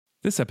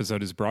This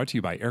episode is brought to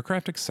you by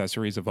Aircraft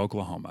Accessories of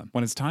Oklahoma.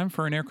 When it's time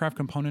for an aircraft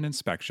component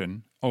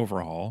inspection,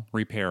 overhaul,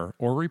 repair,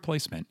 or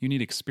replacement, you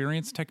need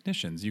experienced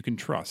technicians you can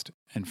trust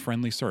and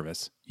friendly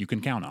service you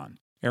can count on.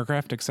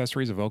 Aircraft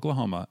Accessories of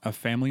Oklahoma, a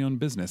family-owned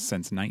business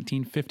since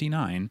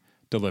 1959,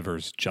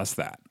 delivers just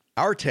that.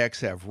 Our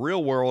techs have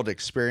real-world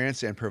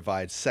experience and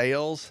provide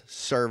sales,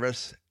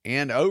 service,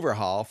 and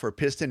overhaul for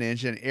piston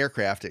engine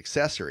aircraft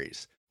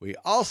accessories. We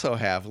also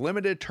have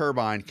limited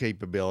turbine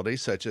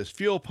capabilities such as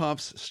fuel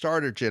pumps,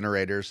 starter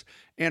generators,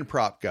 and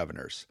prop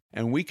governors.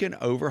 And we can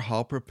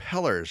overhaul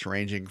propellers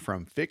ranging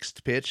from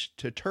fixed pitch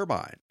to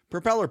turbine.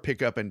 Propeller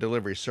pickup and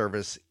delivery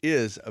service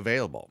is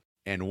available.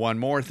 And one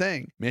more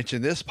thing,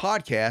 mention this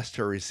podcast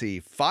to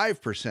receive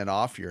 5%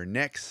 off your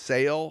next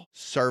sale,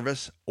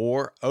 service,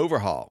 or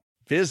overhaul.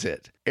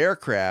 Visit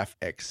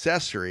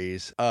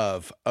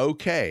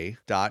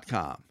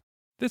aircraftaccessoriesofok.com.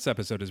 This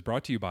episode is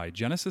brought to you by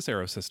Genesis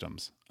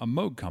Aerosystems, a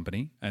Moog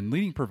company and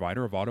leading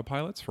provider of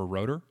autopilots for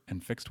rotor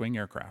and fixed-wing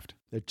aircraft.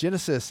 The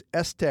Genesis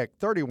S-Tech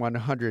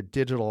 3100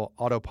 digital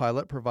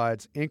autopilot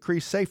provides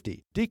increased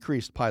safety,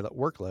 decreased pilot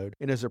workload,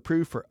 and is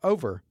approved for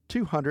over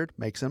 200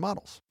 makes and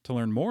models. To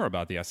learn more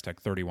about the S-Tech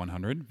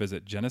 3100,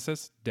 visit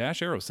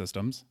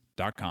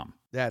genesis-aerosystems.com.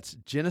 That's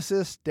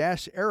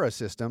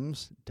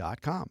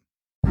genesis-aerosystems.com.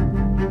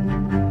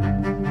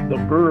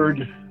 The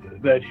bird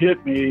that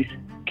hit me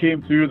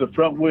came through the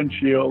front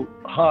windshield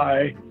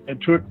high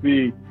and took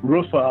the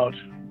roof out.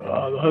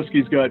 The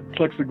Huskies got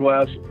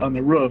plexiglass on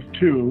the roof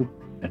too,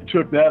 and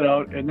took that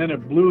out, and then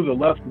it blew the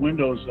left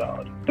windows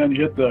out. Then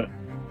hit the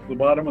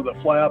bottom of the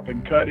flap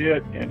and cut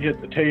it and hit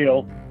the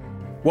tail.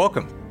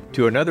 Welcome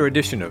to another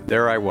edition of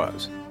There I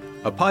Was,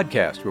 a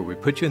podcast where we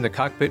put you in the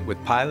cockpit with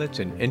pilots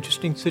in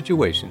interesting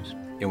situations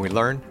and we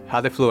learn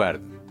how they flew out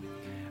of them.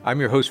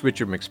 I'm your host,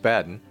 Richard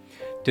McSpadden.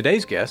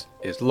 Today's guest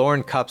is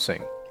Loren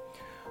Kopsing.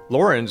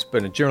 Loren's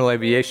been a general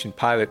aviation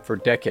pilot for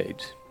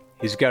decades.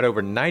 He's got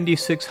over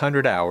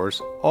 9,600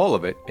 hours, all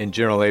of it in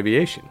general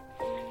aviation.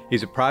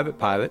 He's a private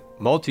pilot,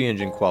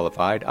 multi-engine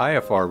qualified,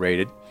 IFR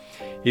rated.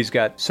 He's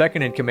got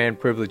second-in-command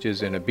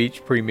privileges in a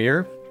Beech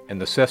Premier and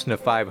the Cessna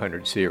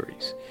 500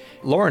 series.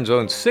 Loren's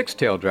owned 6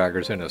 tail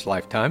draggers in his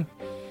lifetime,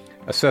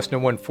 a Cessna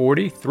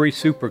 140, 3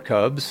 Super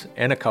Cubs,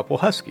 and a couple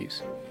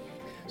Huskies.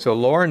 So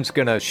Loren's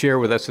going to share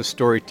with us a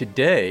story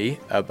today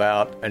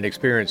about an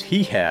experience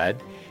he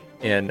had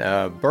in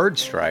a bird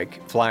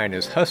strike flying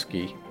his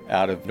Husky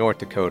out of North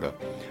Dakota.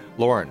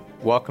 Loren,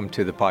 welcome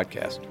to the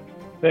podcast.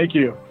 Thank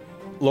you.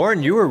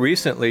 Loren, you were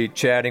recently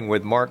chatting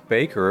with Mark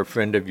Baker, a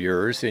friend of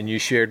yours, and you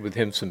shared with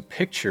him some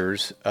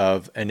pictures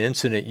of an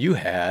incident you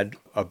had,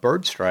 a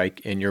bird strike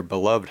in your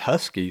beloved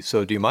Husky.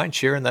 So do you mind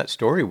sharing that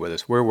story with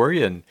us? Where were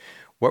you and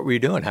what were you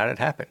doing? How did it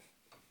happen?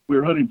 We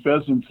were hunting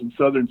pheasants in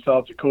southern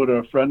South Dakota,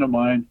 a friend of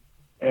mine,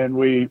 and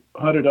we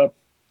hunted up,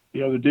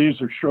 the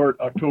days are short,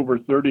 October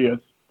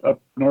 30th, up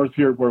north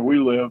here where we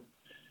live.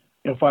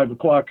 5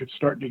 o'clock, it's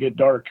starting to get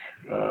dark,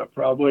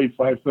 probably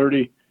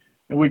 5:30.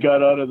 And we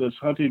got out of this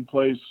hunting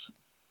place.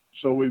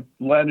 So we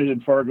landed in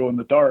Fargo in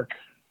the dark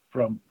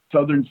from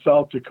southern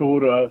South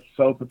Dakota,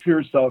 south of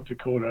Pierce, South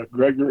Dakota,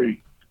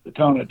 Gregory, the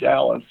town of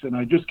Dallas. And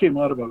I just came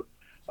out of a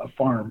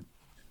farm.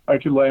 I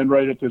could land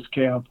right at this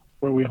camp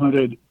where we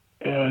hunted.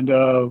 And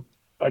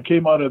I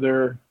came out of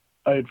there.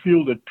 I had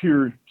fueled at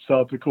Pierce,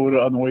 South Dakota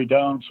on the way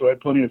down. So I had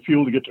plenty of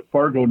fuel to get to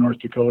Fargo, North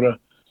Dakota.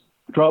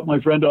 Dropped my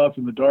friend off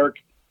in the dark,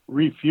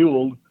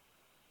 refueled,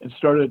 and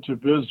started to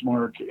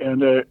Bismarck.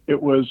 And it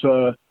was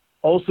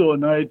also a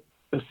night,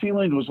 the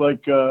ceiling was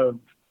like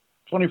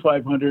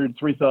 2,500,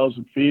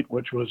 3,000 feet,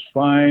 which was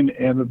fine,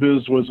 and the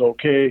biz was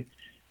okay.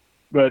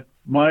 But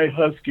my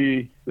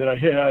Husky that I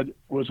had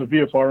was a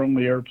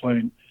VFR-only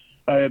airplane.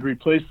 I had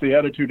replaced the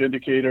attitude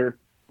indicator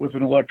with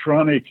an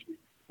electronic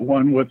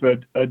one with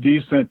a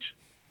decent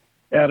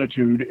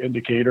attitude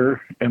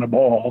indicator and a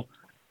ball.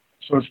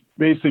 So it's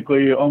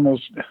basically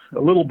almost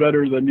a little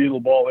better than needle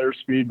ball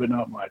airspeed, but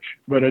not much,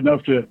 but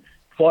enough to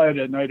fly it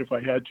at night if I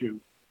had to.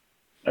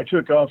 I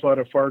took off out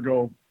of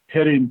Fargo,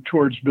 heading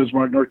towards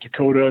Bismarck, North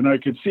Dakota, and I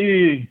could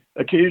see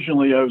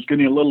occasionally I was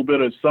getting a little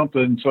bit of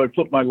something. So I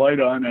flipped my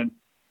light on and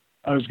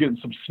I was getting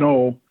some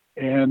snow,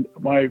 and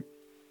my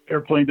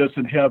airplane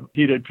doesn't have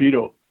heated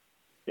pitot.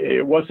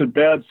 It wasn't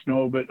bad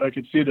snow, but I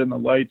could see it in the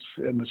lights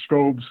and the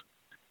strobes,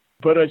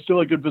 but I still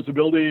had good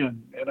visibility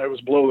and I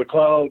was below the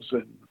clouds.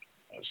 And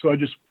so I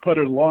just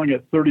putted along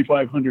at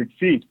 3,500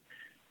 feet.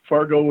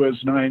 Fargo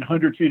is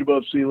 900 feet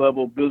above sea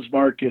level.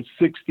 Bismarck is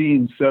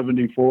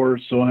 1,674.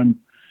 So I'm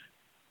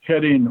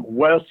heading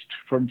west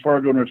from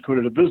Fargo, North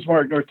Dakota to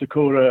Bismarck, North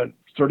Dakota, at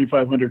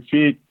 3,500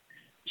 feet.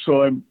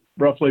 So I'm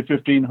roughly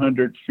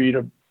 1,500 feet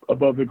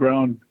above the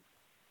ground,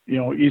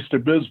 east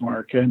of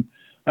Bismarck. And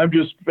I'm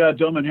just bad,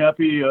 dumb, and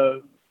happy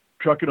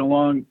trucking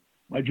along.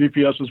 My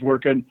GPS was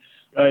working.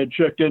 I had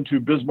checked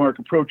into Bismarck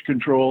approach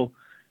control.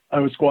 I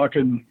was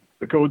squawking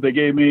the code they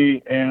gave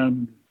me,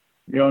 and,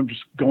 I'm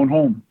just going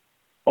home.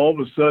 All of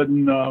a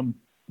sudden,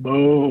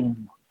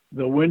 boom,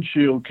 the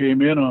windshield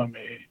came in on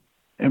me.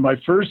 And my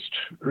first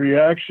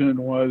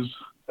reaction was,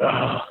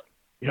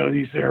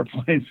 these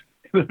airplanes,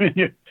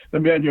 the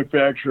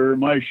manufacturer,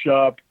 my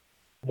shop,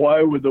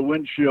 why would the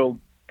windshield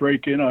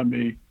break in on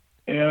me?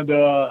 And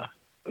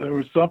there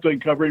was something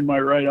covering my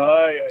right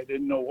eye. I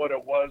didn't know what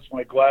it was.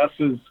 My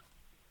glasses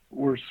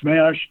were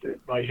smashed.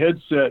 My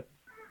headset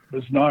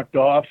was knocked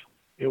off.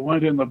 It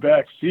went in the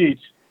back seat.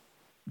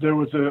 There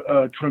was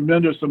a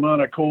tremendous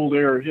amount of cold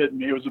air hitting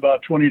me. It was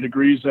about 20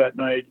 degrees that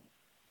night.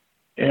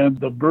 And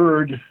the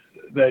bird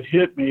that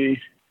hit me,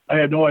 I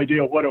had no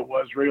idea what it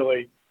was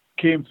really,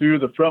 came through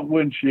the front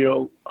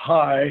windshield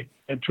high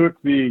and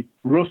took the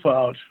roof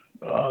out.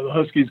 The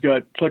Huskies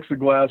got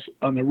plexiglass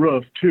on the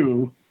roof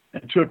too,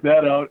 and took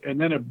that out, and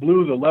then it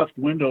blew the left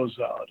windows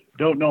out.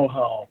 Don't know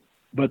how,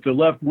 but the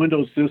left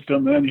window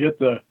system then hit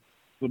the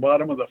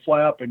bottom of the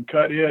flap and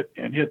cut it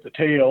and hit the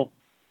tail.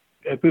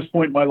 At this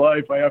point in my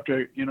life, I have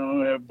to,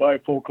 have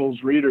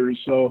bifocals readers,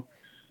 so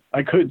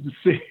I couldn't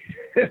see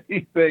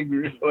anything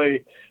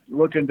really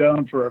looking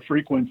down for a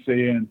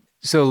frequency. And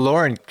so,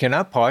 Lauren, can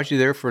I pause you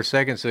there for a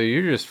second? So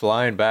you're just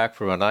flying back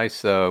from a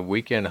nice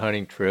weekend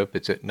hunting trip.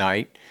 It's at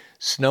night,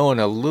 snowing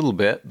a little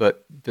bit,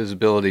 but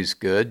visibility's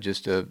good.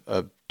 Just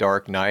a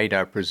dark night,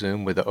 I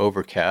presume, with the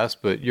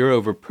overcast. But you're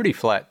over pretty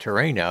flat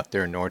terrain out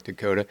there in North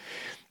Dakota.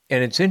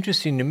 And it's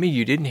interesting to me,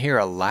 you didn't hear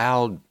a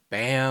loud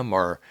bam,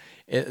 or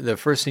the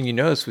first thing you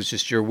noticed was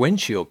just your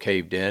windshield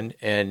caved in.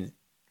 And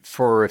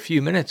for a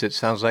few minutes, it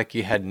sounds like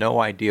you had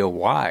no idea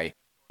why.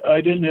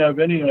 I didn't have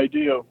any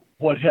idea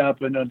what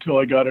happened until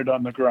I got it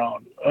on the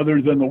ground,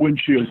 other than the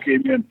windshield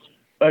came in.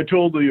 I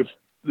told the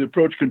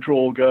approach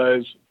control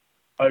guys,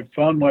 I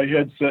found my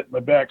headset in the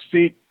back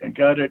seat and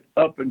got it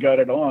up and got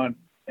it on,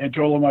 and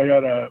told them I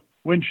had a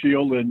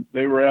windshield, and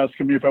they were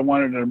asking me if I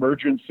wanted an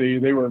emergency.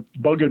 They were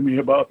bugging me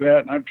about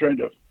that, and I'm trying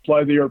to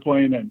fly the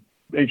airplane and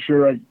make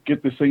sure I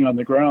get this thing on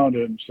the ground.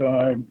 And so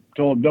I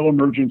told them, no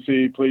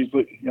emergency, please,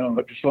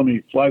 just let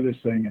me fly this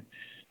thing.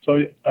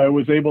 So I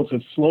was able to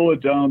slow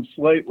it down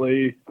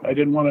slightly. I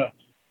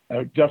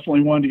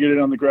definitely wanted to get it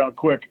on the ground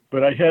quick,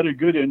 but I had a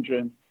good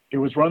engine. It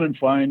was running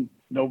fine,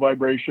 no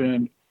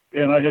vibration,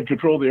 and I had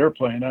control of the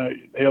airplane.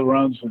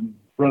 Ailerons and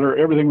rudder,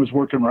 everything was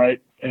working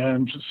right.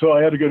 And so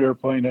I had a good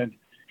airplane. And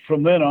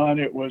from then on,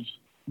 it was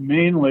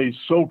mainly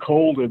so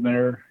cold in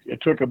there, it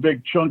took a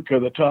big chunk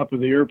of the top of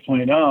the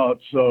airplane out.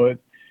 So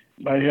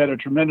I had a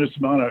tremendous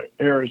amount of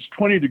air. It's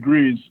 20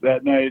 degrees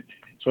that night,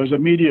 so I was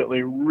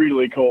immediately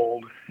really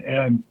cold.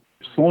 And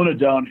slowing it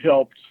down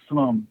helped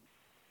some,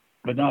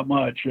 but not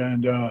much.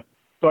 And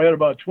so I had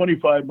about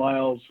 25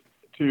 miles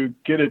to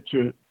get it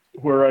to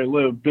where I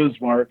live,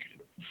 Bismarck.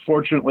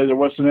 Fortunately, there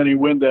wasn't any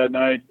wind that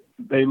night.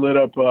 They lit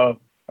up a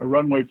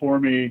runway for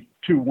me,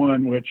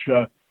 2-1, which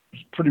was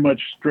pretty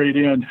much straight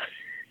in.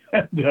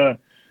 And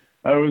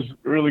I was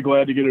really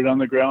glad to get it on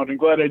the ground, and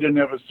glad I didn't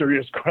have a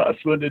serious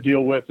crosswind to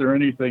deal with or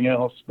anything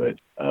else. But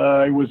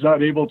I was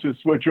not able to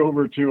switch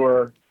over to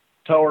our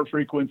tower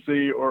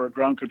frequency or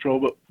ground control.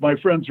 But my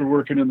friends were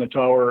working in the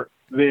tower.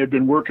 They had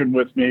been working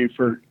with me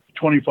for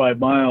 25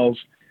 miles.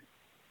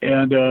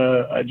 And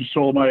I just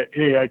told them,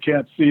 hey, I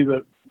can't see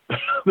the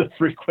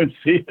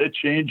frequency that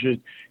changes.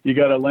 You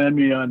got to land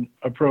me on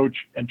approach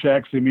and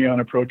taxi me on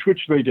approach,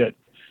 which they did.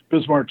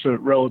 Bismarck's a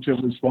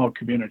relatively small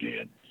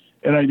community,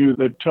 and I knew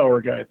the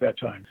tower guy at that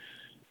time.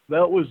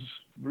 That was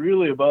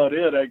really about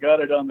it. I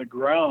got it on the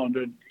ground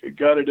and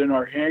got it in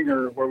our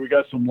hangar where we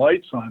got some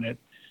lights on it.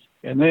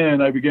 And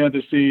then I began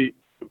to see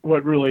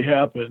what really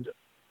happened.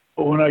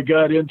 When I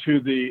got into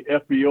the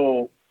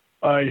FBO,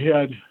 I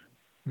had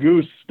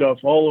goose stuff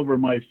all over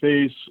my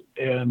face,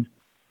 and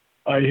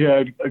I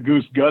had a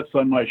goose guts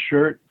on my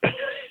shirt,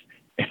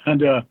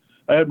 and I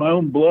had my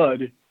own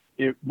blood.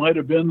 It might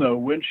have been the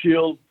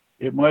windshield.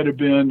 It might have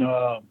been,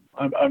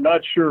 I'm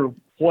not sure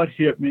what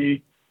hit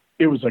me.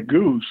 It was a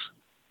goose,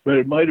 but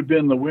it might have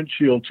been the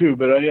windshield too.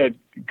 But I had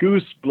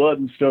goose blood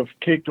and stuff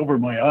caked over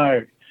my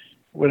eye.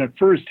 When it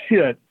first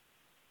hit,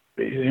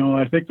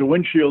 I think the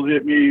windshield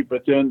hit me,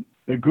 but then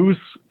the goose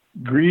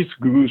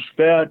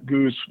fat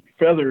goose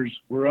feathers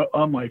were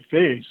on my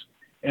face.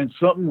 And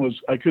something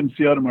I couldn't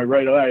see out of my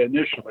right eye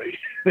initially.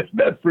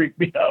 That freaked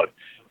me out.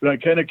 But I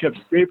kind of kept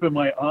scraping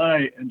my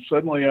eye, and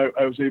suddenly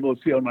I was able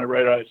to see out of my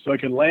right eye. So I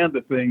could land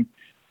the thing.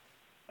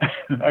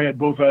 I had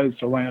both eyes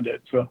to land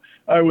it. So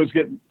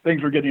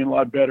things were getting a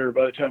lot better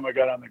by the time I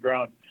got on the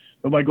ground.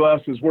 But my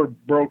glasses were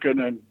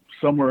broken and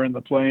somewhere in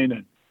the plane,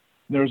 and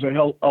there was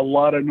a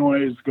lot of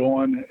noise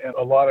going and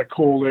a lot of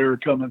cold air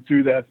coming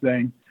through that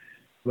thing.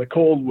 The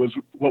cold was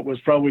what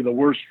was probably the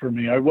worst for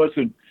me.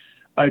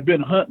 I'd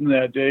been hunting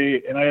that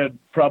day, and I had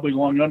probably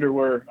long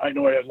underwear. I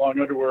know I had long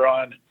underwear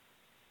on,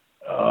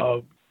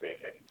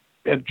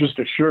 and just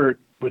a shirt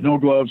with no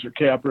gloves or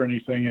cap or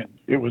anything, and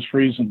it was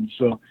freezing.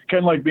 So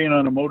kind of like being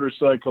on a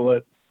motorcycle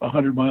at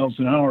 100 miles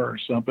an hour or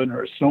something,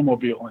 or a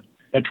snowmobile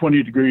at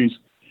 20 degrees.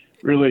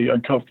 Really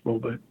uncomfortable.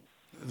 But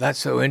that's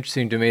so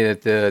interesting to me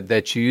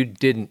that you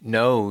didn't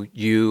know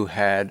you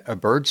had a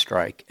bird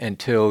strike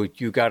until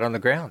you got on the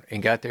ground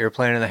and got the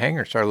airplane in the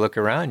hangar, started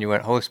looking around, and you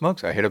went, holy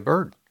smokes, I hit a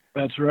bird.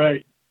 That's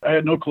right. I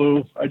had no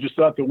clue. I just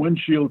thought the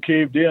windshield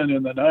caved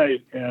in the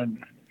night and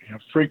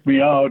freaked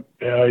me out.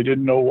 I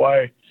didn't know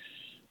why.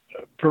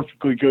 a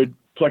perfectly good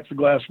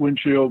plexiglass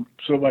windshield.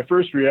 So my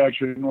first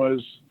reaction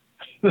was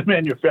the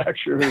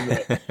manufacturer,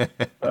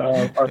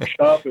 our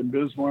shop in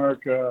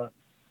Bismarck.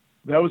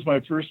 That was my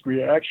first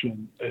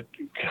reaction.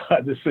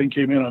 God, this thing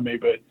came in on me.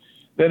 But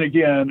then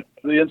again,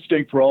 the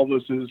instinct for all of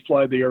us is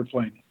fly the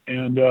airplane.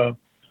 And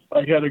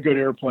I had a good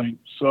airplane.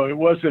 So it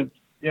wasn't,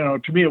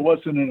 to me, it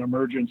wasn't an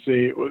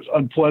emergency. It was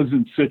an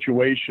unpleasant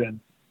situation.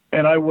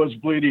 And I was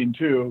bleeding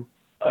too.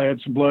 I had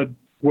some blood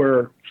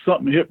where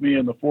something hit me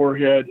in the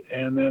forehead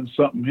and then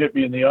something hit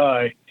me in the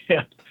eye.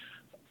 And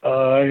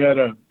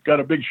I got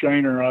a big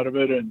shiner out of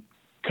it and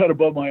cut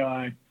above my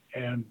eye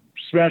and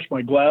smashed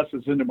my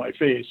glasses into my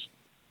face.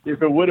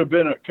 If it would have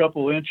been a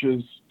couple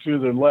inches to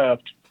the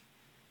left,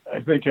 I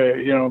think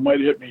it might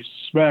have hit me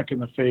smack in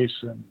the face,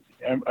 and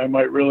I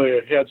might really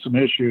have had some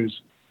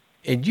issues.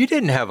 And you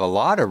didn't have a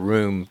lot of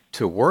room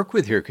to work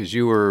with here because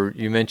you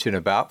mentioned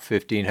about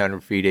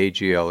 1,500 feet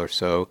AGL or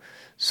so.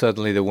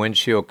 Suddenly the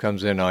windshield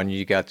comes in on you.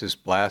 You got this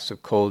blast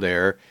of cold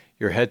air.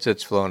 Your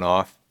headset's flown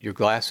off. Your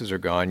glasses are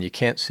gone. You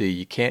can't see.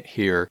 You can't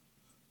hear.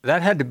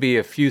 That had to be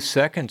a few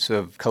seconds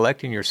of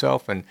collecting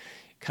yourself. And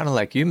kind of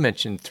like you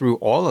mentioned, through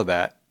all of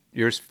that,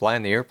 you're just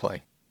flying the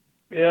airplane.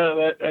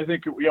 Yeah, I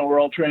think we're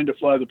all trained to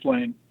fly the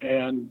plane.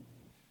 And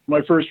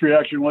my first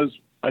reaction was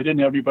I didn't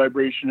have any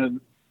vibration and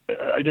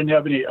I didn't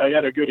have any. I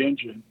had a good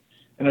engine,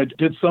 and I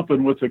did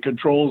something with the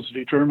controls to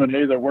determine,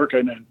 hey, they're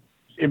working. And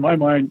in my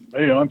mind,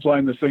 I'm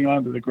flying this thing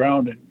onto the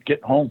ground and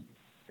getting home,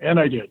 and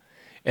I did.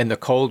 And the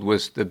cold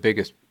was the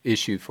biggest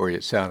issue for you.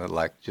 It sounded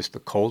like just the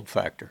cold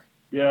factor.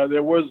 Yeah,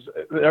 there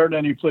aren't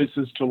any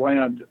places to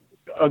land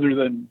other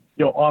than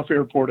off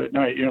airport at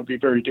night. It'd be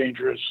very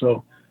dangerous.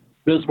 So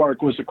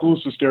Bismarck was the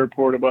closest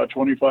airport, about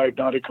 25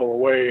 nautical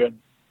away, and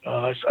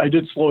I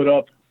did slow it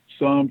up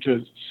some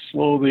to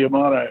slow the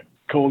amount of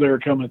cold air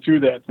coming through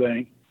that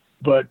thing,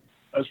 but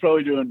I was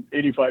probably doing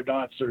 85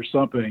 knots or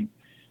something.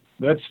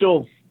 That's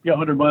still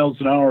 100 miles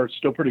an hour. It's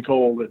still pretty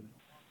cold.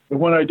 And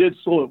when I did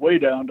slow it way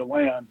down to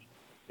land,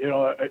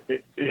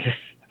 it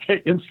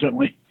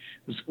instantly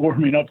was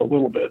warming up a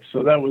little bit.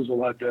 So that was a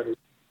lot better.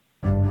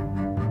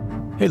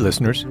 Hey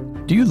listeners,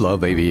 do you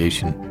love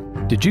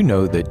aviation? Did you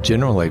know that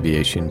general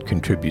aviation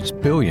contributes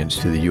billions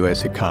to the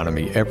U.S.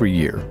 economy every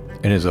year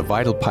and is a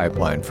vital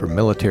pipeline for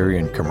military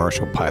and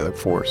commercial pilot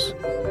force?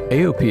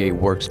 AOPA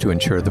works to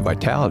ensure the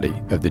vitality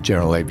of the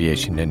general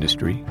aviation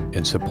industry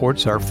and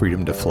supports our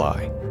freedom to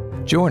fly.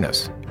 Join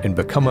us and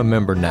become a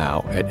member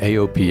now at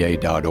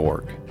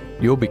AOPA.org.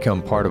 You'll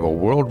become part of a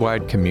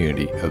worldwide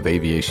community of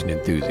aviation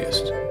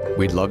enthusiasts.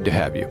 We'd love to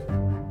have you.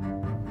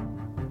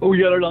 We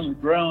got it on the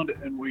ground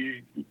and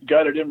we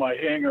got it in my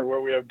hangar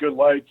where we have good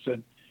lights,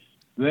 and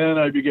then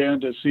I began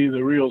to see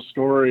the real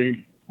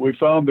story. We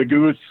found the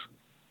goose,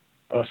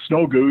 a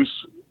snow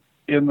goose,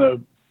 in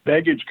the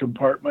baggage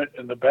compartment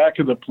in the back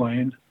of the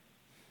plane.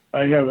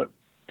 I have a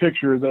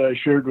picture that I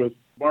shared with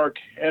Mark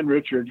and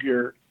Richard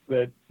here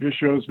that just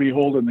shows me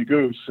holding the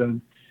goose,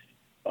 and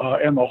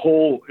the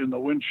hole in the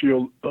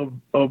windshield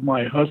of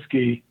my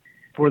Husky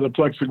for the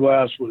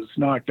plexiglass was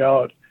knocked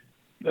out.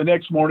 The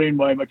next morning,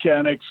 my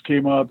mechanics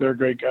came out. They're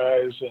great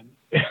guys,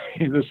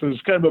 and this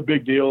is kind of a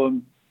big deal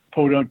in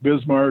Podunk,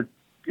 Bismarck,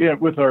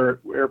 with our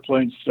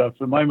airplane stuff.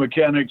 And my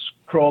mechanics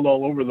crawled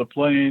all over the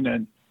plane,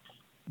 and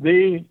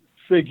they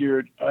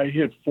figured I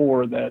hit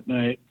 4 that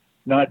night,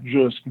 not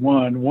just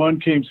one. One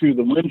came through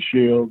the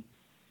windshield.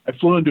 I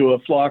flew into a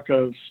flock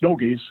of snow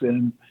geese,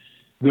 and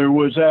there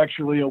was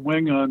actually a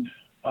wing on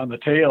the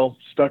tail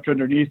stuck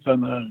underneath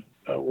on the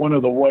one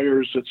of the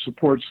wires that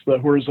supports the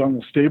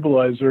horizontal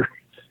stabilizer,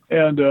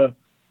 and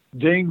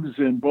dings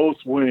in both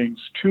wings.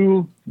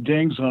 2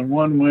 dings on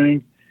one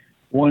wing,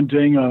 1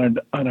 ding on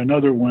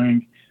another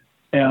wing,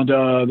 and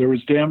there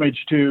was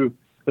damage to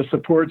the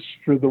supports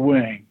for the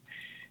wing.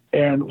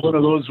 And one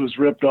of those was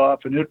ripped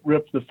off, and it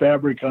ripped the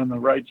fabric on the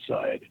right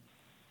side.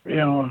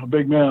 A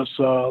big mess.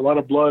 A lot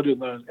of blood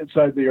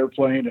inside the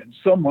airplane, and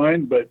some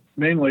mine, but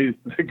mainly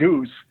the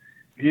goose.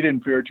 He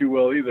didn't fare too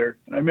well either.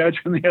 And I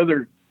imagine the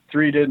other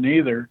 3 didn't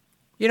either.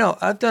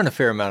 I've done a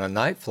fair amount of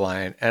night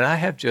flying, and I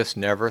have just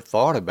never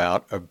thought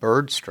about a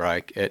bird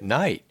strike at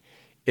night.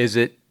 Is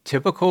it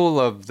typical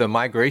of the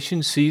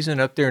migration season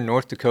up there in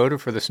North Dakota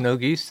for the snow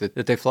geese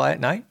that they fly at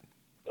night?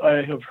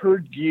 I have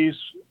heard geese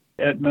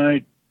at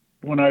night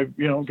when I,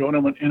 going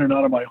in and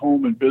out of my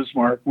home in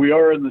Bismarck. We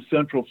are in the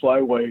Central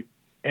Flyway,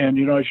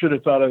 and, I should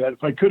have thought of that.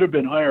 If I could have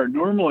been higher,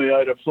 normally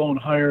I'd have flown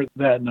higher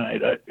that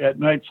night. At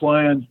night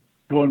flying,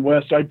 going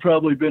west, I'd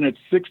probably been at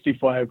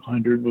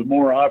 6,500 with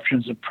more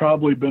options. I'd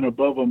probably been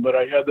above them, but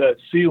I had that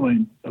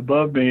ceiling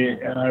above me,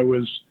 and I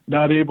was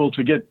not able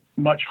to get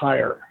much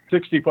higher.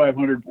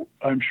 6,500,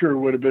 I'm sure,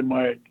 would have been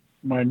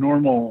my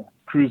normal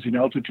cruising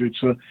altitude.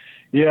 So,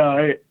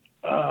 yeah,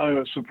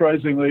 I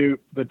surprisingly,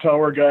 the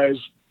tower guys,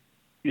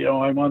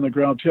 I'm on the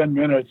ground 10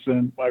 minutes,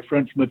 and my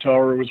friend from the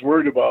tower was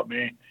worried about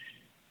me.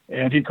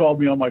 And he called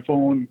me on my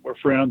phone. We're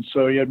friends,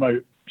 so he had my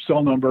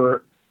cell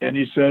number, and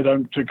he said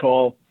I'm to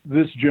call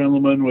this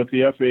gentleman with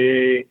the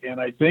FAA,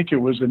 and I think it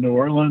was in New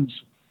Orleans.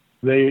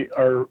 They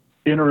are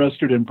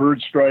interested in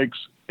bird strikes,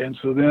 And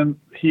so then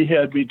he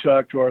had me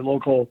talk to our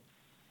local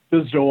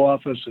FSDO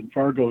office in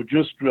Fargo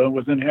just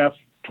within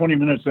 20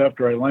 minutes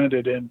after I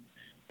landed. And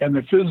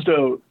the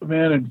FSDO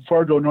man in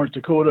Fargo, North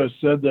Dakota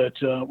said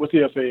that with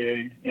the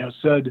FAA,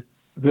 said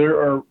there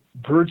are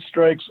bird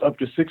strikes up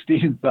to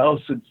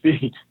 16,000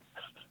 feet,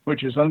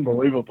 which is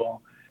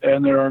unbelievable.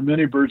 And there are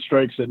many bird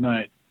strikes at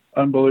night.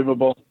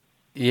 Unbelievable.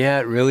 Yeah,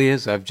 it really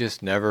is. I've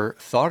just never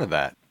thought of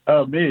that.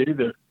 Me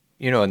either.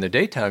 In the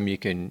daytime, you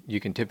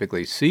can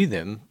typically see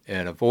them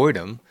and avoid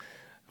them,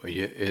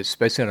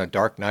 especially on a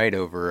dark night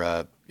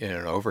over in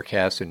an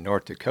overcast in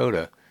North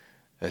Dakota.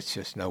 That's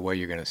just no way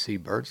you're going to see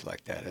birds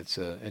like that. It's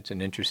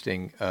an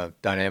interesting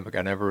dynamic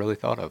I never really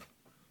thought of.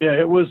 Yeah,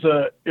 it was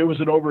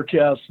an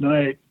overcast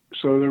night,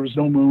 so there was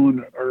no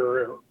moon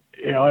or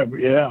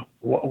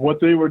what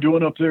they were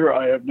doing up there,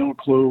 I have no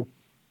clue.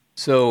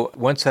 So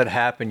once that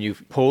happened, you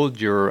pulled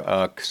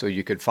so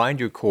you could find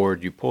your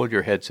cord, you pulled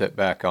your headset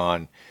back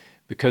on.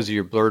 Because of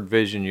your blurred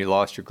vision, you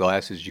lost your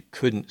glasses, you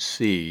couldn't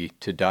see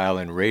to dial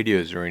in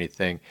radios or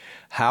anything.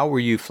 How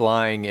were you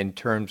flying in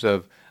terms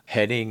of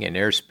heading and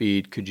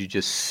airspeed? Could you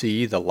just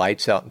see the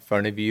lights out in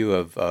front of you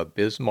of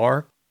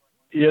Bismarck?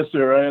 Yes,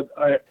 sir.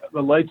 I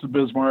the lights of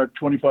Bismarck,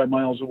 25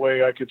 miles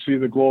away, I could see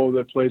the glow of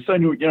that place. I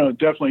knew,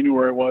 definitely knew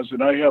where I was.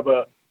 And I have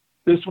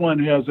this one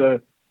has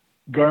a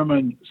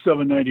Garmin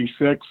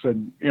 796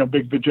 and,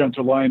 big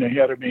Magenta line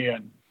ahead of me.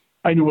 And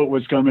I knew what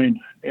was coming.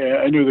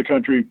 I knew the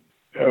country.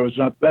 I was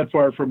not that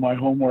far from my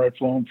home where I'd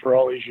flown for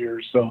all these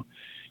years. So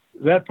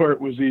that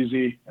part was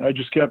easy. I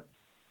just kept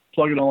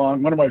plugging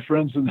along. One of my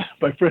friends in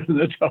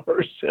the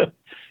tower said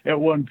at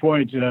one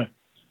point,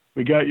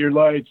 we got your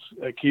lights.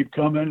 Keep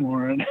coming,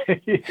 Warren.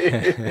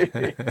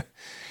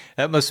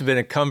 That must have been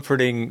a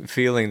comforting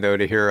feeling, though,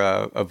 to hear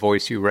a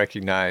voice you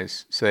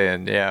recognize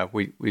saying, yeah,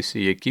 we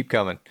see you. Keep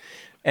coming.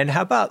 And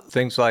how about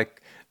things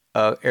like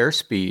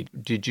airspeed?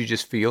 Did you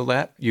just feel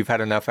that? You've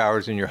had enough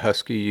hours in your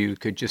Husky, you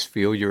could just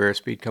feel your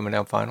airspeed coming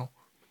down final?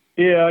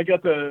 Yeah, I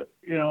got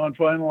on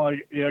final,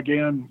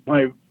 again,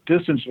 my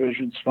distance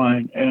vision's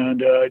fine.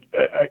 And,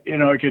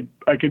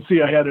 I could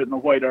see I had it in the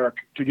white arc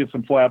to get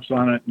some flaps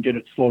on it and get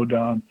it slowed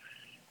down.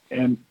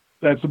 And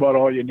that's about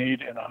all you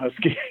need in a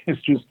Husky is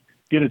just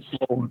get it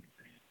slow.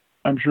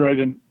 I'm sure I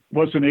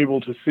wasn't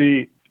able to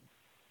see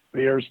the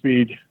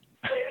airspeed,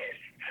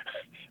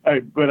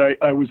 but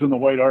I was in the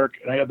white arc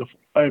and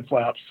I had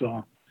flaps.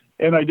 So,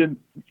 and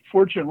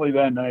fortunately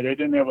that night, I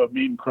didn't have a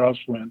mean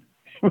crosswind.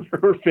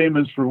 We're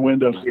famous for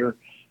wind up here.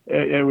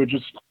 It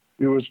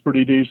was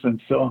pretty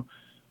decent. So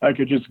I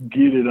could just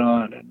get it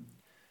on and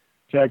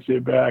taxi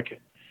it back.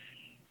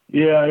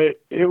 Yeah,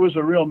 it was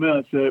a real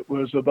mess. It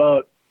was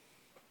about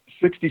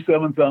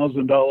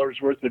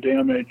 $67,000 worth of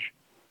damage.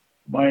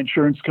 My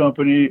insurance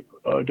company,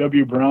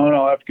 W. Brown,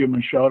 I'll have to give them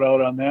a shout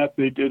out on that.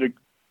 They did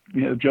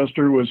the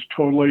adjuster was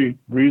totally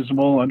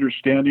reasonable,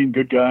 understanding,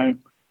 good guy.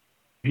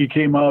 He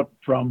came out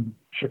from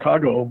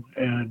Chicago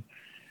and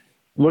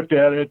looked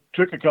at it,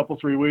 took a couple,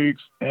 3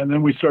 weeks, and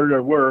then we started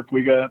our work.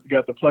 We got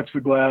the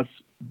plexiglass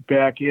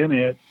back in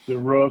it, the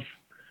roof,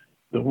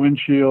 the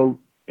windshield,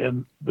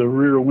 and the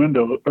rear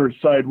window or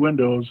side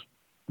windows.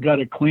 Got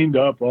it cleaned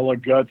up, all the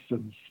guts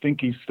and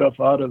stinky stuff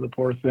out of the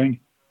poor thing.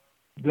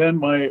 Then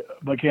my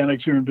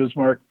mechanics here in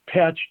Bismarck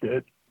patched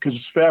it because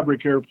it's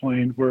fabric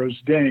airplane where it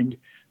was dinged.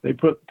 They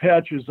put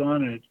patches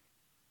on it,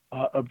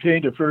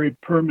 obtained a ferry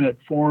permit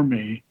for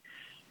me,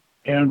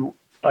 and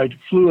I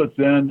flew it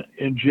then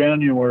in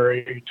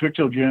January. It took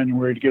till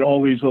January to get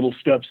all these little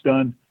steps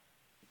done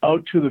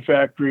out to the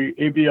factory,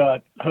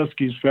 Aviat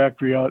Huskies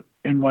factory out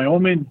in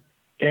Wyoming.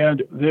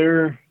 And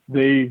there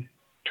they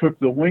took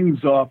the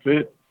wings off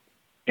it,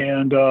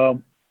 and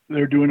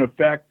they're doing a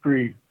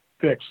factory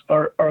fix.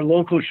 Our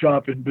local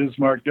shop in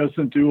Bismarck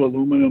doesn't do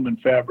aluminum and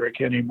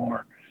fabric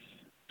anymore.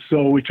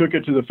 So we took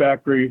it to the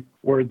factory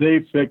where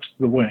they fixed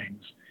the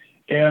wings.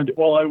 And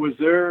while I was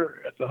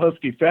there at the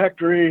Husky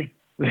factory,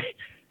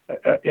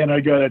 and I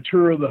got a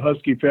tour of the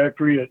Husky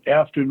factory at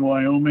Afton,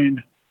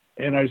 Wyoming,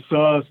 and I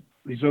saw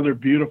these other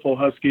beautiful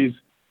Huskies,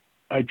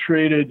 I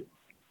traded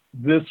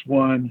this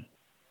one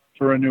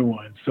for a new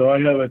one. So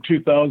I have a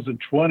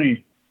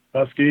 2020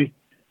 Husky.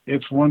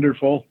 It's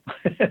wonderful.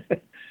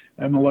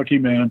 I'm a lucky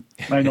man.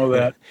 I know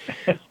that.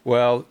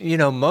 Well,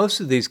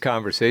 most of these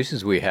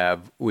conversations we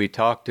have, we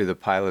talk to the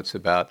pilots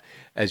about,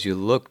 as you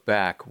look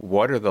back,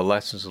 what are the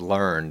lessons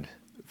learned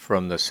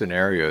from the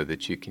scenario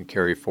that you can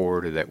carry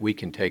forward or that we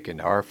can take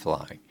into our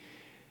flying?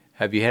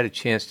 Have you had a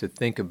chance to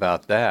think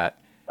about that?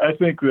 I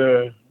think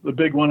the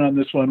big one on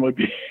this one would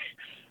be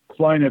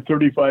flying at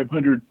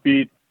 3,500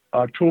 feet,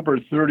 October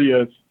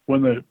 30th,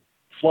 when the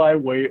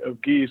flyway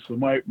of geese,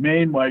 the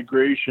main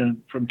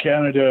migration from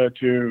Canada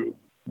to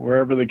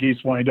wherever the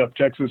geese wind up,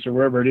 Texas or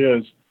wherever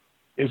it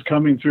is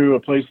coming through a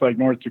place like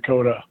North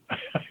Dakota.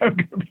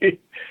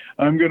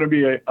 I'm going to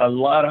be a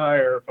lot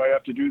higher if I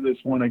have to do this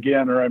one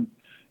again, or I'm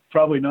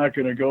probably not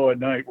going to go at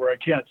night where I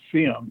can't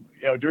see them.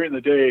 During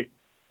the day,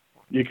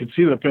 you can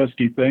see the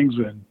pesky things,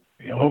 and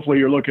hopefully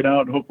you're looking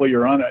out, and hopefully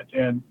you're on it.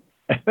 And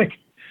I think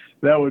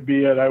that would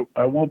be it.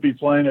 I won't be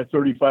flying at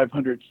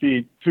 3,500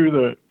 feet through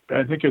the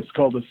I think it's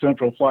called the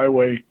Central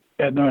Flyway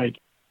at night.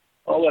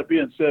 All that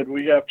being said,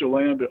 we have to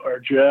land our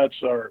jets.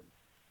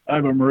 I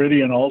have a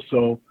Meridian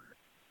also,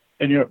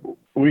 and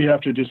we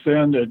have to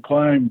descend and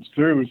climb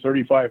through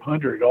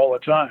 3,500 all the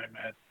time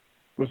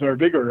with our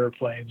bigger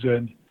airplanes.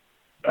 And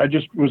I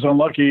just was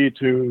unlucky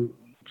to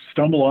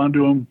stumble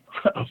onto them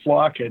a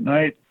flock at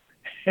night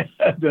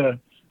and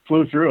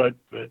flew through it,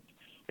 but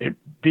it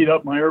beat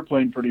up my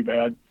airplane pretty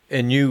bad.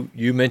 And you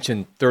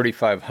mentioned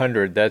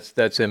 3,500. That's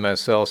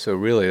MSL, so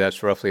really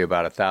that's roughly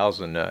about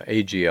 1,000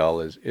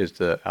 AGL is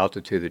the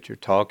altitude that you're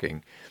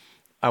talking.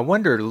 I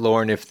wonder,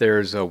 Lauren, if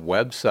there's a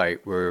website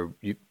where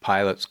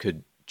pilots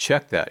could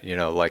check that,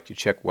 like you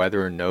check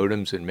weather and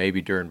NOTAMs, and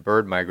maybe during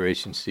bird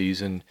migration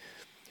season,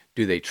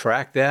 do they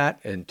track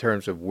that in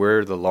terms of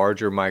where the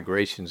larger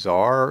migrations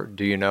are?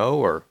 Do you know,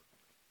 or?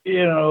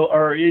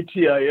 Our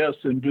ATIS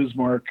in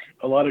Bismarck,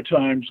 a lot of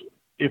times,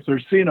 if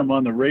they're seeing them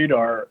on the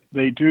radar,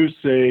 they do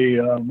say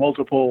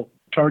multiple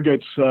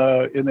targets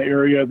in the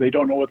area. They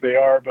don't know what they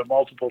are, but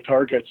multiple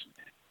targets.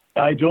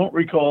 I don't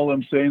recall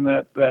them saying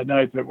that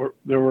night that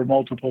there were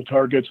multiple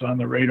targets on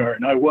the radar.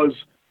 And I was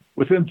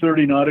within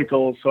 30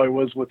 nautical, so I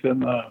was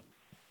within the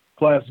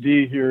Class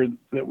D here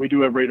that we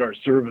do have radar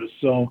service.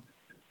 So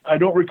I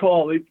don't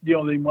recall.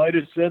 They might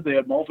have said they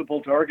had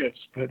multiple targets,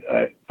 but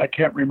I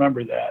can't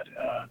remember that.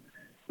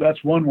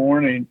 That's one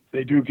warning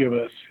they do give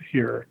us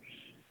here.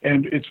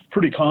 And it's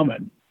pretty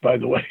common, by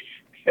the way.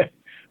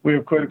 We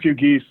have quite a few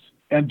geese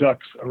and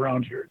ducks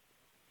around here.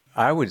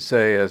 I would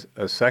say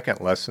a second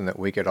lesson that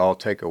we could all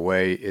take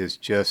away is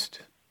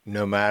just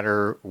no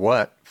matter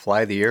what,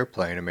 fly the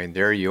airplane. I mean,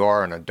 there you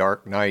are on a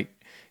dark night,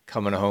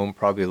 coming home,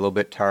 probably a little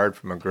bit tired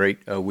from a great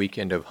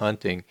weekend of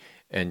hunting,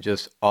 and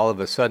just all of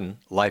a sudden,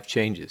 life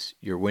changes.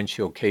 Your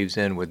windshield caves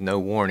in with no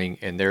warning,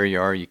 and there you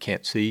are. You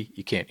can't see,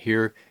 you can't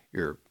hear,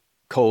 you're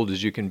cold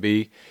as you can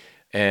be,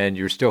 and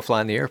you're still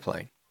flying the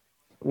airplane.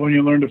 When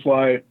you learn to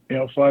fly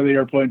the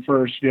airplane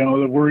first,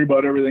 worry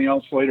about everything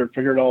else later,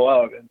 figure it all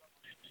out. And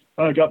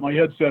when I got my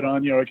headset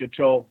on, I could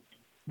tell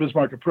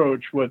Bismarck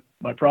Approach what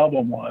my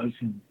problem was.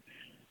 And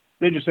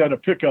they just had a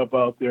pickup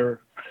out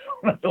there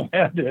when I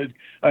landed.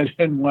 I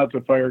didn't let the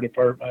fire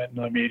department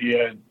and the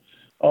media and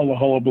all the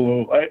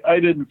hullabaloo. I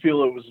didn't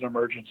feel it was an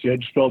emergency. I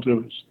just felt it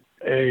was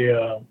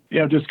a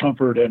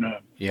discomfort and a...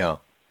 Yeah.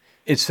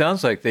 It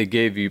sounds like they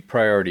gave you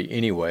priority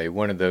anyway.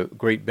 One of the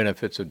great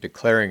benefits of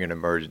declaring an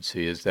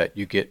emergency is that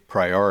you get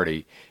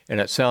priority. And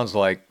it sounds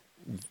like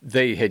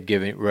they had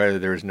given, whether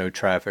there was no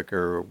traffic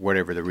or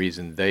whatever the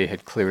reason, they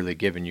had clearly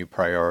given you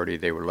priority.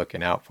 They were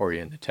looking out for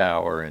you in the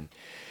tower. And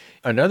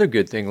another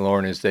good thing,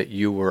 Lauren, is that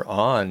you were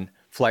on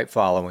flight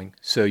following,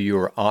 so you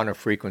were on a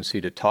frequency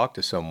to talk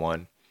to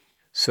someone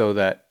so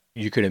that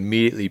you could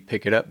immediately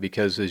pick it up,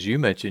 because as you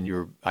mentioned,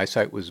 your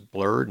eyesight was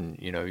blurred and,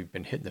 you've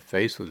been hit in the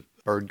face with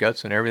bird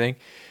guts and everything,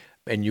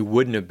 and you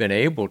wouldn't have been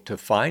able to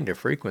find a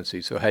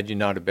frequency. So had you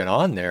not have been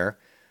on there,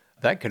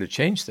 that could have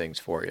changed things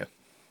for you.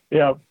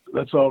 Yeah,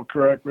 that's all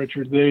correct,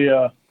 Richard.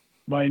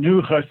 My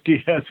new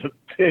Husky has a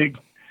big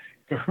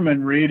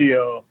Garmin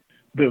radio,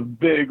 the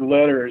big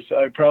letters.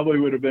 I probably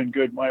would have been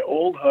good. My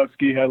old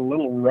Husky had a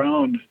little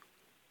round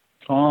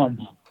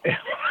tom,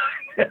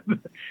 and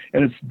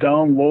it's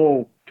down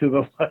low to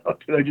the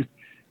left.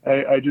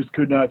 I just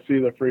could not see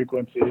the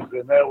frequencies,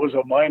 and that was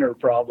a minor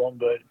problem.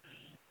 But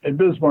in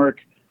Bismarck,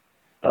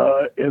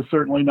 is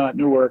certainly not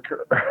Newark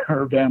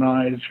or Van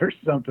Nuys or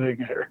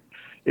something.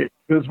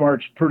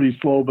 Bismarck's pretty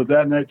slow, but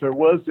that night there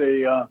was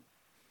a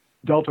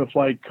Delta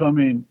flight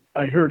coming.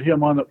 I heard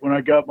him when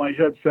I got my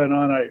headset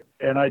on,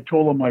 and I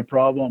told him my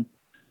problem.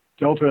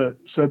 Delta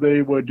said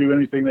they would do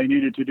anything they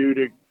needed to do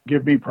to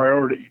give me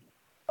priority.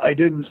 I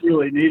didn't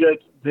really need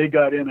it. They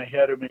got in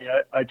ahead of me.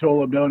 I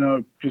told them,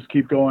 no, just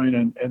keep going,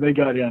 and they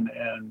got in,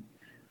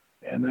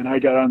 and then I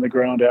got on the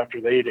ground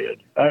after they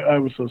did. I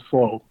was so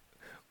slow.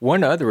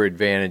 One other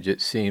advantage,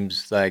 it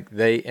seems like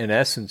they, in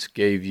essence,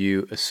 gave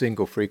you a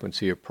single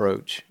frequency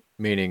approach,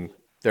 meaning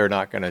they're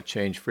not going to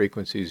change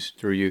frequencies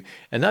through you.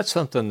 And that's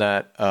something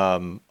that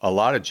a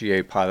lot of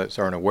GA pilots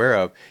aren't aware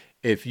of.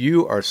 If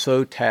you are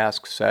so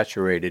task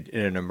saturated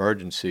in an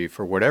emergency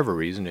for whatever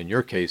reason, in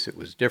your case it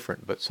was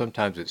different, but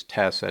sometimes it's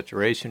task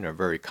saturation or a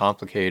very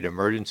complicated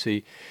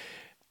emergency,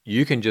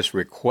 you can just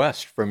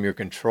request from your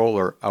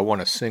controller, I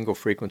want a single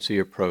frequency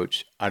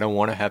approach. I don't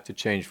want to have to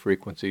change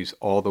frequencies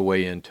all the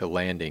way into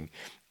landing.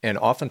 And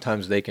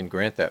oftentimes they can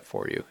grant that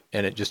for you.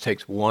 And it just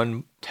takes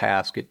one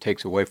task it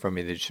takes away from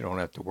you that you don't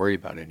have to worry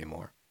about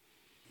anymore.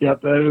 Yeah,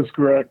 that is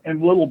correct.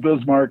 And little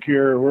Bismarck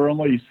here, we're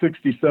only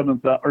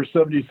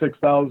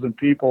 76,000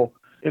 people.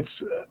 It's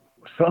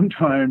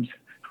sometimes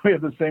we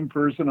have the same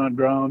person on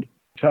ground,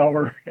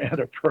 tower,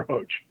 and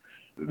approach.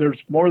 There's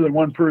more than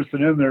one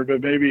person in there, but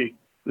maybe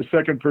the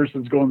second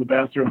person's going to the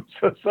bathroom.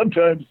 So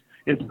sometimes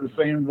it's the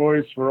same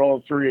voice for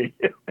all three.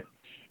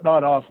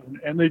 Not often.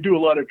 And they do a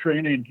lot of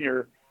training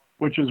here,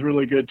 which is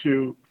really good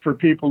too, for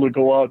people to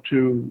go out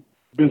to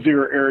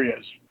busier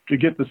areas to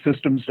get the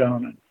systems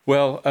down.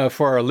 Well,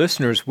 for our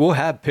listeners, we'll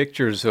have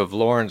pictures of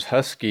Lauren's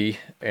Husky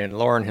and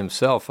Lauren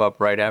himself up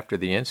right after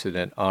the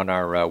incident on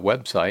our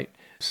website.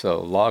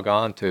 So log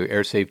on to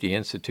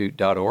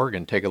airsafetyinstitute.org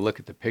and take a look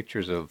at the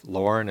pictures of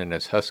Lauren and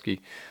his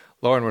Husky.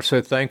 Lauren, we're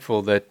so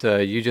thankful that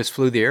you just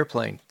flew the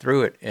airplane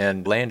through it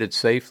and landed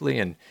safely,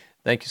 and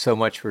thank you so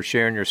much for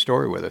sharing your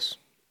story with us.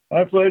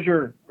 My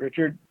pleasure,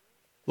 Richard.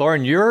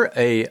 Lauren, you're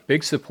a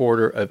big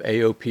supporter of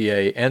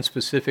AOPA and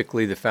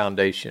specifically the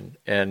foundation,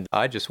 and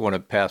I just want to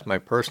pass my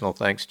personal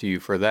thanks to you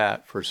for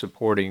that, for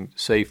supporting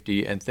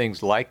safety and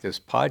things like this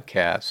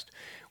podcast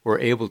we're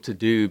able to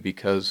do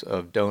because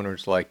of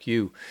donors like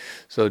you.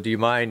 So do you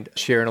mind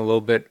sharing a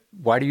little bit,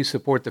 why do you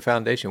support the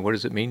foundation? What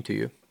does it mean to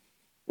you?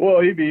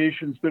 Well,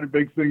 aviation's been a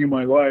big thing in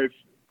my life.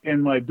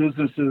 In my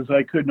businesses,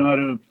 I could not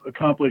have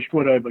accomplished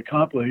what I've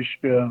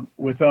accomplished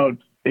without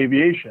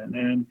aviation.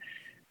 And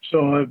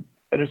so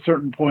at a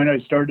certain point, I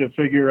started to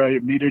figure I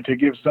needed to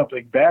give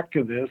something back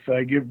to this.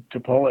 I give to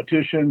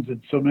politicians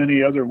and so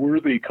many other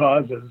worthy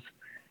causes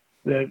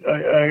that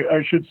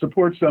I should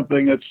support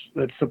something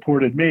that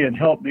supported me and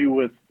helped me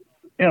with,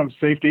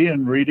 safety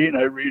and reading.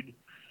 I read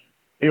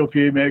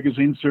AOPA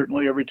magazine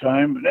certainly every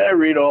time, and I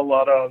read a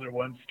lot of other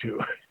ones too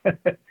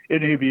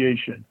in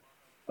aviation,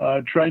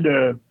 trying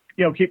to,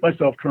 keep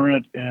myself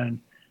current. And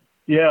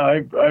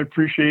I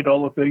appreciate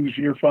all the things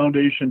your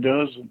foundation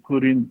does,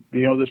 including,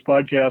 this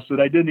podcast that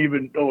I didn't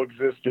even know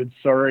existed.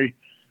 Sorry,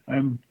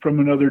 I'm from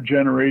another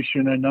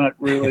generation and not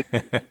really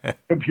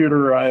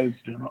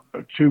computerized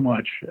too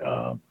much.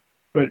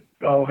 But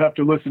I'll have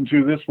to listen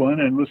to this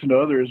one and listen to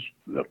others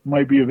that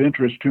might be of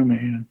interest to me.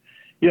 And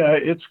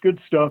it's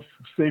good stuff.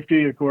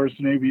 Safety, of course,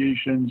 in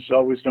aviation is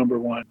always number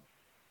one.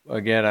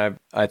 Again,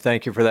 I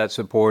thank you for that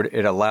support.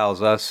 It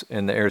allows us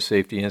in the Air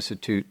Safety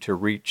Institute to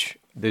reach.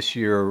 This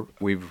year,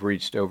 we've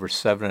reached over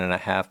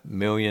 7.5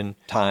 million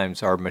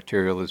times our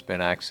material has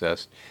been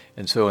accessed.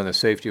 And so in the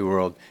safety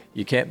world,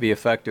 you can't be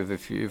effective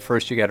if you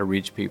got to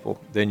reach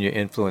people, then you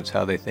influence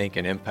how they think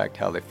and impact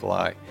how they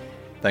fly.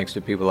 Thanks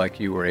to people like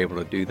you, we're able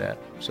to do that.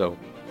 So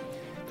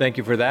thank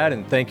you for that,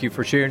 and thank you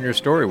for sharing your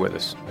story with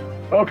us.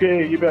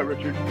 Okay, you bet,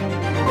 Richard.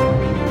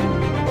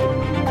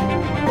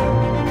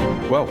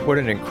 Well, what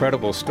an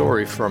incredible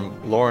story from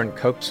Lauren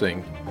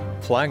Kopsing,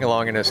 flying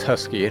along in his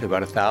Husky at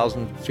about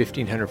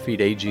 1,500 feet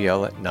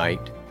AGL at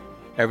night,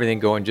 everything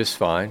going just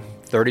fine,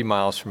 30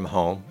 miles from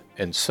home,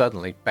 and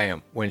suddenly,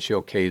 bam,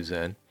 windshield caves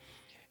in,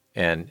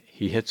 and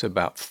he hits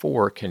about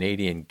 4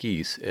 Canadian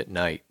geese at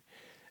night.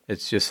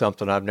 It's just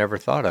something I've never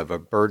thought of, a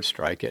bird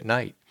strike at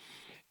night.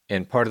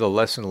 And part of the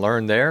lesson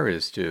learned there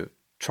is to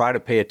try to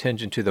pay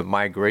attention to the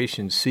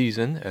migration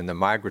season and the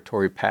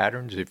migratory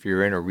patterns if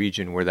you're in a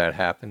region where that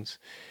happens.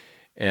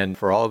 And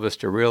for all of us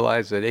to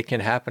realize that it can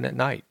happen at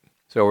night.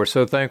 So we're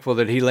so thankful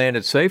that he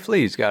landed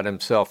safely. He's got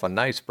himself a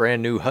nice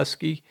brand new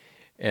Husky.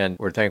 And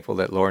we're thankful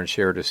that Lauren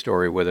shared his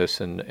story with us,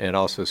 and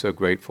also so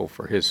grateful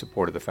for his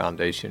support of the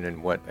foundation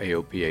and what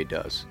AOPA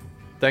does.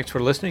 Thanks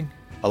for listening.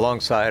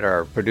 Alongside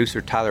our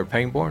producer, Tyler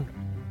Pangborn,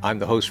 I'm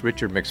the host,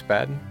 Richard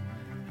McSpadden.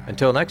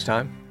 Until next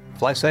time,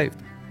 fly safe.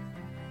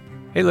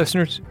 Hey,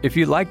 listeners, if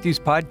you like these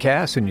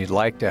podcasts and you'd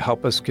like to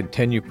help us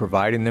continue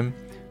providing them,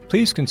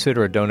 please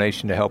consider a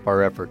donation to help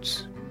our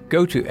efforts.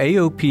 Go to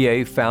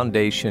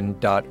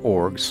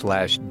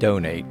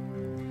aopafoundation.org/donate.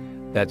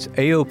 That's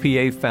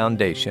AOPA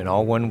Foundation,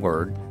 all one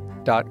word,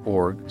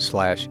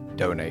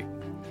 .org/donate.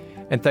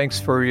 And thanks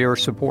for your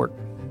support.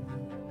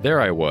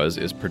 There I Was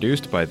is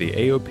produced by the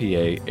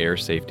AOPA Air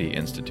Safety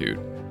Institute.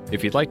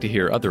 If you'd like to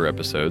hear other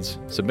episodes,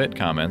 submit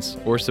comments,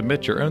 or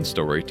submit your own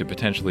story to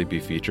potentially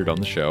be featured on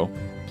the show,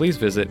 please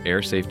visit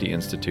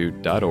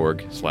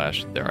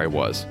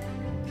airsafetyinstitute.org/thereiwas.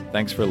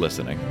 Thanks for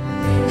listening.